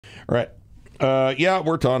Right. Yeah,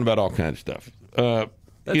 we're talking about all kinds of stuff.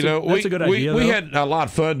 That's a good idea. We had a lot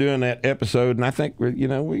of fun doing that episode, and I think we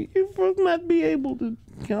might be able to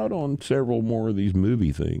count on several more of these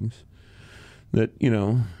movie things that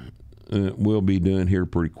we'll be doing here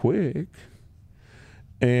pretty quick.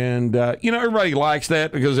 And everybody likes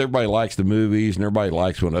that because everybody likes the movies, and everybody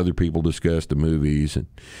likes when other people discuss the movies, and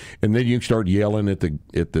then you can start yelling at the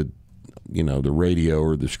the radio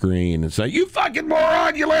or the screen and say, "You fucking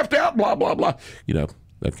moron! You left out blah blah blah,"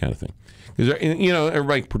 that kind of thing. Because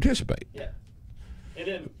everybody participate. Yeah, and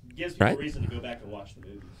it gives people a reason to go back and watch the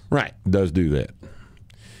movies. Right, it does do that.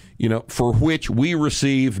 For which we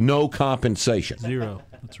receive no compensation. Zero.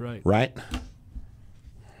 That's right. Right.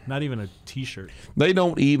 Not even a T-shirt. They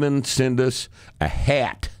don't even send us a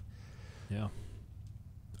hat. Yeah.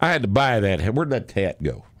 I had to buy that hat. Where'd that hat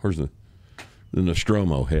go? Where's the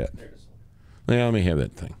Nostromo hat? Yeah, let me have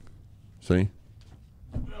that thing. See?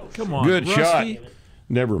 Come on, good Rusty. shot.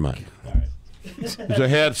 Never mind. There's a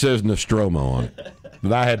hat that says Nostromo on it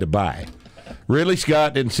that I had to buy. Ridley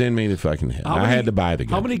Scott didn't send me the fucking hat. I had to buy the.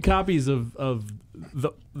 How many copies of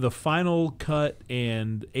the Final Cut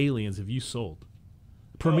and Aliens have you sold?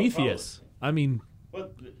 Prometheus. I mean,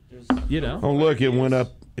 Well, Oh, look, it went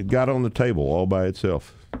up. It got on the table all by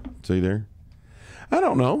itself. See there? I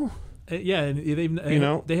don't know. Yeah,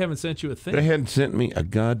 and they haven't sent you a thing. They hadn't sent me a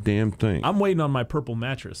goddamn thing. I'm waiting on my purple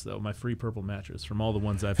mattress though, my free purple mattress from all the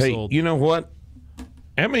ones I've Hey, sold. you know what?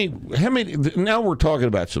 How many? Now we're talking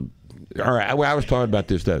about some. All right, I was talking about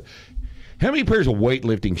this stuff. How many pairs of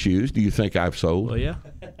weightlifting shoes do you think I've sold? Well, yeah.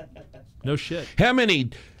 No shit. How many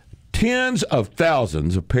tens of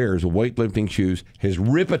thousands of pairs of weightlifting shoes has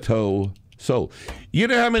Ripito sold? You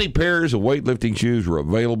know how many pairs of weightlifting shoes were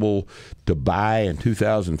available to buy in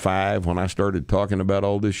 2005 when I started talking about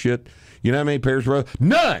all this shit? You know how many pairs were?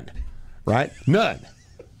 None. Right? None.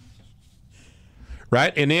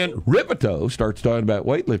 Right? And then Ripito starts talking about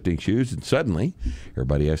weightlifting shoes, and suddenly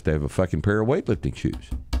everybody has to have a fucking pair of weightlifting shoes.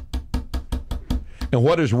 And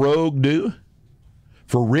what does Rogue do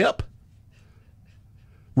for Rip?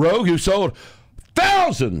 Rogue, who sold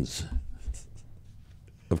thousands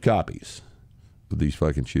of copies of these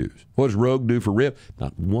fucking shoes. What does Rogue do for Rip?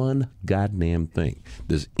 Not one goddamn thing.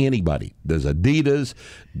 Does anybody, does Adidas,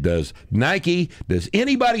 does Nike, does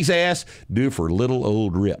anybody's ass do for little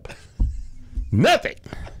old Rip? Nothing.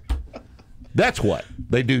 That's what.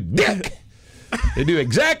 They do dick. They do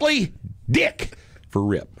exactly dick for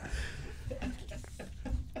Rip.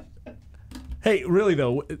 Hey, really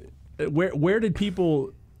though, where did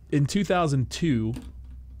people in 2002?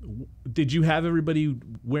 Did you have everybody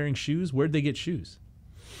wearing shoes? Where'd they get shoes?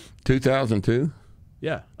 2002?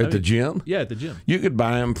 Yeah. At the gym? Yeah, at the gym. You could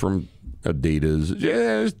buy them from Adidas. Yeah,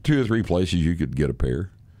 there's 2 or 3 places you could get a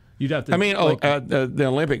pair. You'd have to. I mean, the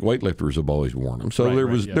Olympic weightlifters have always worn them, so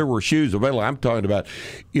there were shoes available. I'm talking about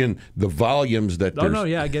in the volumes that. Oh no,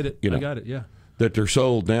 yeah, I get it. I got it. Yeah. That they're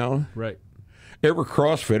sold now. Right. Every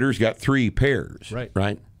CrossFitter's got 3 pairs. Right.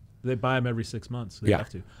 Right. They buy them every 6 months. They have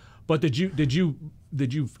to. But did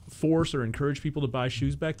you force or encourage people to buy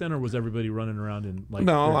shoes back then, or was everybody running around in like?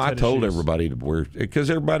 No, I told everybody to wear, because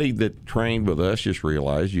everybody that trained with us just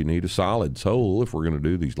realized you need a solid sole if we're going to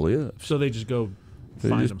do these lifts. So they just go They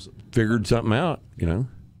find just them. figured something out,